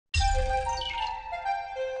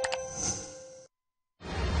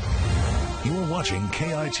watching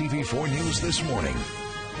KITV4 News This Morning.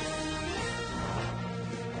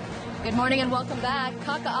 Good morning and welcome back.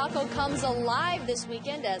 Kakaako comes alive this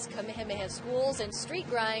weekend as Kamehameha Schools and Street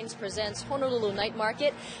Grinds presents Honolulu Night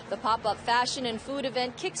Market. The pop-up fashion and food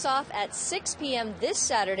event kicks off at 6 p.m. this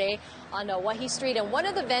Saturday on Oahe Street. And one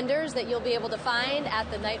of the vendors that you'll be able to find at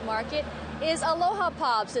the night market is Aloha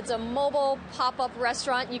Pops. It's a mobile pop-up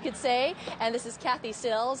restaurant, you could say. And this is Kathy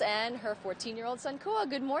Sills and her 14-year-old son, Koa.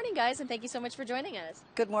 Good morning, guys, and thank you so much for joining us.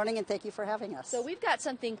 Good morning, and thank you for having us. So we've got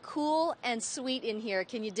something cool and sweet in here.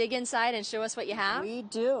 Can you dig inside and show us what you have? We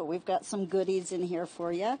do. We've got some goodies in here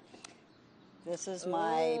for you. This is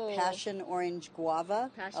my Passion Orange Guava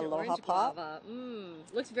Aloha Pop. Guava.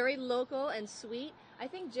 Looks very local and sweet. I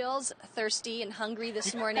think Jill's thirsty and hungry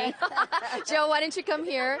this morning. Jill, why don't you come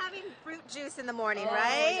here? We're having fruit juice in the morning,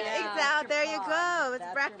 right? Yeah. Exactly. There you go. It's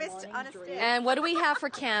That's breakfast your on a morning stick. drink. And what do we have for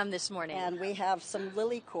Cam this morning? And we have some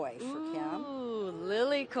lily koi for Cam. Ooh,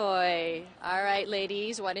 lily koi. All right,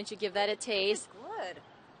 ladies, why don't you give that a taste? Good.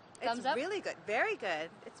 Thumbs It's up? really good. Very good.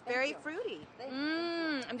 It's very fruity.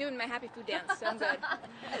 I'm doing my happy food dance, so I'm good.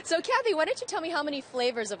 So, Kathy, why don't you tell me how many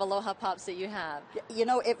flavors of Aloha Pops that you have? You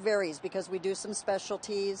know, it varies because we do some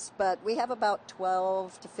specialties, but we have about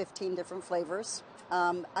 12 to 15 different flavors.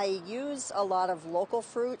 I use a lot of local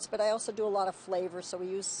fruits, but I also do a lot of flavors, so we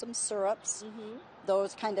use some syrups.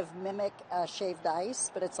 Those kind of mimic shaved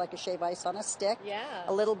ice, but it's like a shaved ice on a stick. Yeah.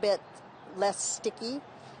 A little bit less sticky.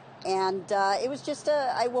 And it was just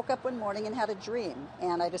I woke up one morning and had a dream,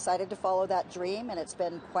 and I decided to follow that dream, and it's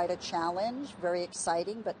been quite a challenge, very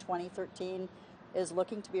exciting, but 2013 is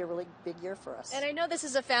looking to be a really big year for us. And I know this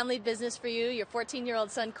is a family business for you. Your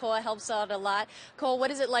 14-year-old son, Koa, helps out a lot. Koa,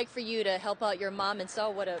 what is it like for you to help out your mom and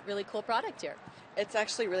sell what a really cool product here? It's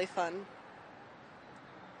actually really fun.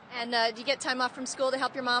 And do you get time off from school to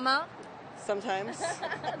help your mom out? Sometimes.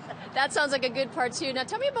 That sounds like a good part, too. Now,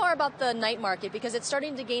 tell me more about the night market, because it's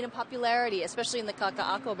starting to gain in popularity, especially in the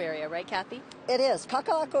Kakaako area, right, Kathy? It is.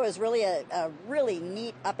 Kakaako is really a really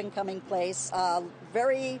neat up-and-coming place.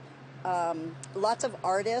 Lots of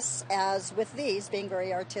artists, as with these, being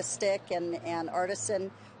very artistic and artisan.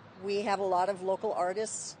 We have a lot of local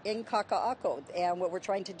artists in Kakaako, and what we're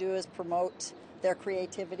trying to do is promote their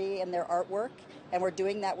creativity and their artwork, and we're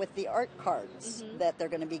doing that with the art cards that they're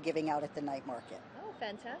going to be giving out at the night market. Oh,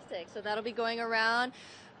 fantastic. So that'll be going around.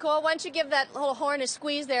 Koa, why don't you give that little horn a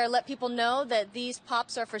squeeze there and let people know that these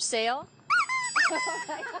pops are for sale?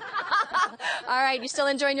 All right, you still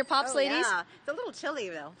enjoying your pops, ladies? Yeah. It's a little chilly,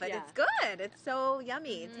 though, but it's good. It's so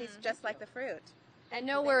yummy. It tastes just like the fruit. And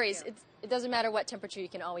no worries, it doesn't matter what temperature, you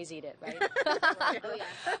can always eat it, right?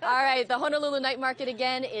 All right, the Honolulu Night Market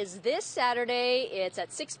again is this Saturday. It's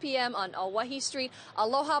at 6 p.m. on Oahe Street.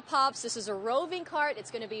 Aloha Pops, this is a roving cart. It's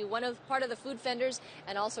going to be part of the food vendors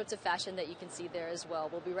and all sorts of fashion that you can see there as well.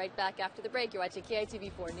 We'll be right back after the break. You're watching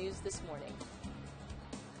KITV4 News This Morning.